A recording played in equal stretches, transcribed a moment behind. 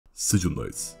Sigil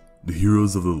Knights, the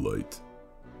heroes of the light.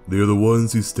 They are the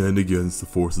ones who stand against the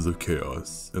forces of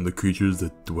chaos and the creatures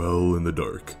that dwell in the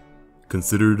dark.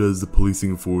 Considered as the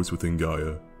policing force within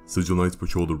Gaia, Sigil Knights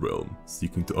patrol the realm,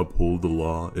 seeking to uphold the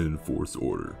law and enforce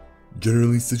order.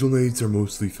 Generally, Sigil Knights are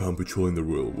mostly found patrolling the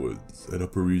royal woods and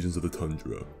upper regions of the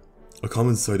tundra. A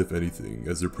common sight if anything,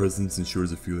 as their presence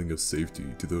ensures a feeling of safety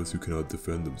to those who cannot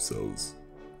defend themselves.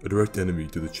 A direct enemy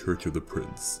to the Church of the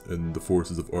Prince and the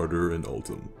forces of Ardor and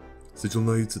Altum. Sigil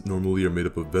Knights normally are made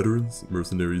up of veterans,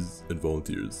 mercenaries, and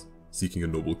volunteers, seeking a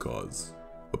noble cause.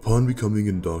 Upon becoming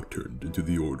indoctrined into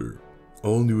the Order,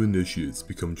 all new initiates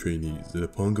become trainees, and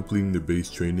upon completing their base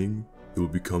training, they will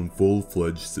become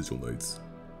full-fledged Sigil Knights.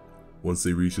 Once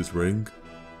they reach this rank,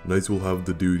 Knights will have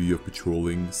the duty of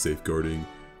patrolling, safeguarding,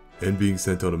 and being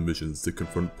sent out on missions to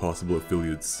confront possible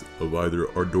affiliates of either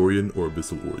Ardorian or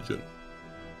Abyssal origin.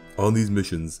 On these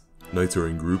missions, Knights are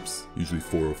in groups, usually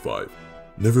 4 or 5.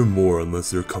 Never more unless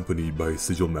they're accompanied by a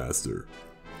Sigil Master.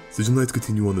 Sigil Knights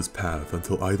continue on this path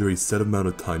until either a set amount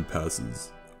of time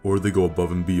passes, or they go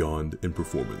above and beyond in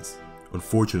performance.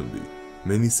 Unfortunately,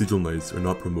 many Sigil Knights are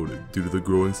not promoted due to the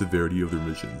growing severity of their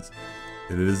missions,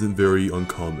 and it isn't very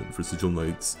uncommon for Sigil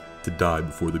Knights to die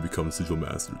before they become Sigil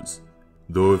Masters.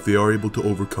 Though if they are able to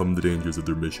overcome the dangers of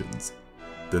their missions,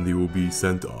 then they will be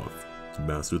sent off to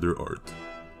master their art.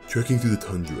 Trekking through the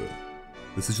tundra,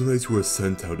 the Sigil Knights who are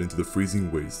sent out into the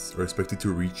freezing wastes are expected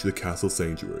to reach the castle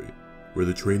sanctuary, where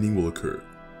the training will occur.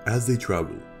 As they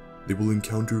travel, they will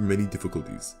encounter many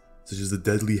difficulties, such as the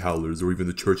deadly howlers or even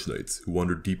the church knights who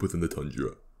wander deep within the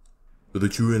tundra. But the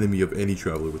true enemy of any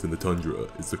traveler within the tundra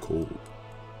is the cold,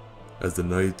 as the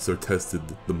knights are tested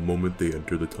the moment they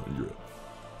enter the tundra,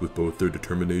 with both their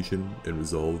determination and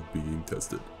resolve being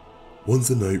tested. Once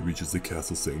a knight reaches the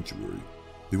castle sanctuary,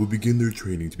 they will begin their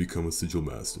training to become a Sigil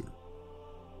Master.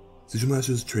 Sigil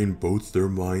Masters train both their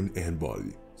mind and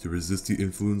body to resist the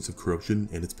influence of corruption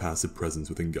and its passive presence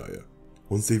within Gaia.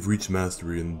 Once they've reached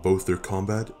mastery in both their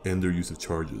combat and their use of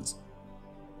charges,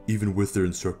 even with their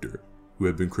instructor, who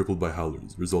had been crippled by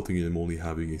howlers, resulting in him only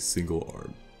having a single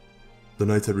arm. The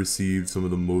knights had received some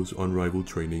of the most unrivaled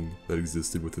training that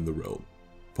existed within the realm.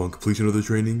 Upon completion of the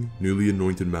training, newly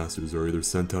anointed masters are either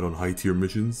sent out on high-tier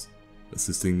missions,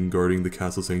 assisting in guarding the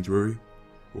castle sanctuary,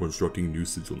 or instructing new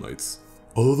Sigil Knights.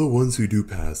 Although the ones who do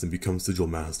pass and become Sigil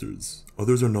Masters,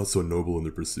 others are not so noble in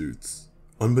their pursuits.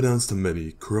 Unbeknownst to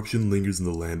many, corruption lingers in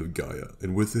the land of Gaia,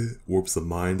 and with it, warps the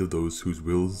mind of those whose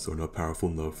wills are not powerful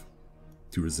enough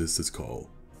to resist its call.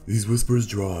 These whispers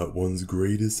draw at one's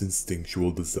greatest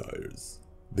instinctual desires.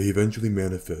 They eventually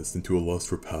manifest into a lust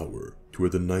for power, to where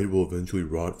the knight will eventually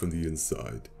rot from the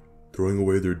inside, throwing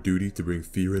away their duty to bring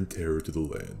fear and terror to the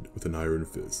land with an iron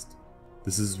fist.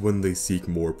 This is when they seek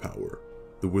more power.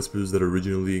 The whispers that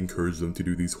originally encouraged them to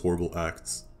do these horrible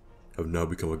acts have now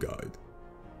become a guide.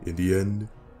 In the end,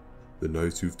 the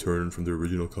knights who've turned from their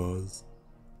original cause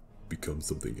become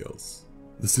something else.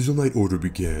 The Sigil Knight Order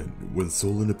began when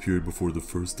Solon appeared before the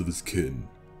first of his kin.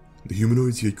 The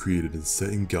humanoids he had created and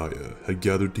set in Gaia had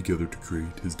gathered together to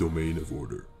create his domain of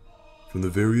order. From the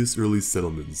various early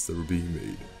settlements that were being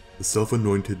made, the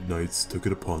self-anointed knights took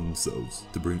it upon themselves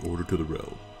to bring order to the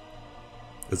realm.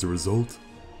 As a result,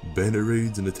 bandit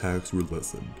raids and attacks were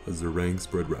lessened as their ranks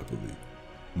spread rapidly,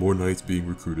 more knights being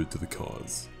recruited to the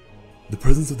cause. The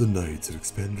presence of the knights had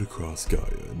expanded across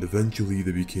Gaia, and eventually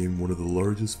they became one of the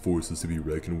largest forces to be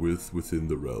reckoned with within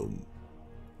the realm,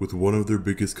 with one of their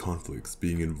biggest conflicts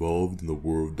being involved in the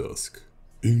War of Dusk.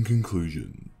 In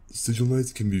conclusion, Sigil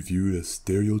Knights can be viewed as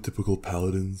stereotypical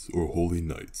paladins or holy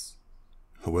knights.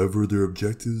 However, their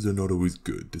objectives are not always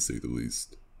good, to say the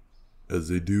least, as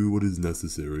they do what is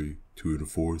necessary to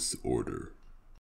enforce order.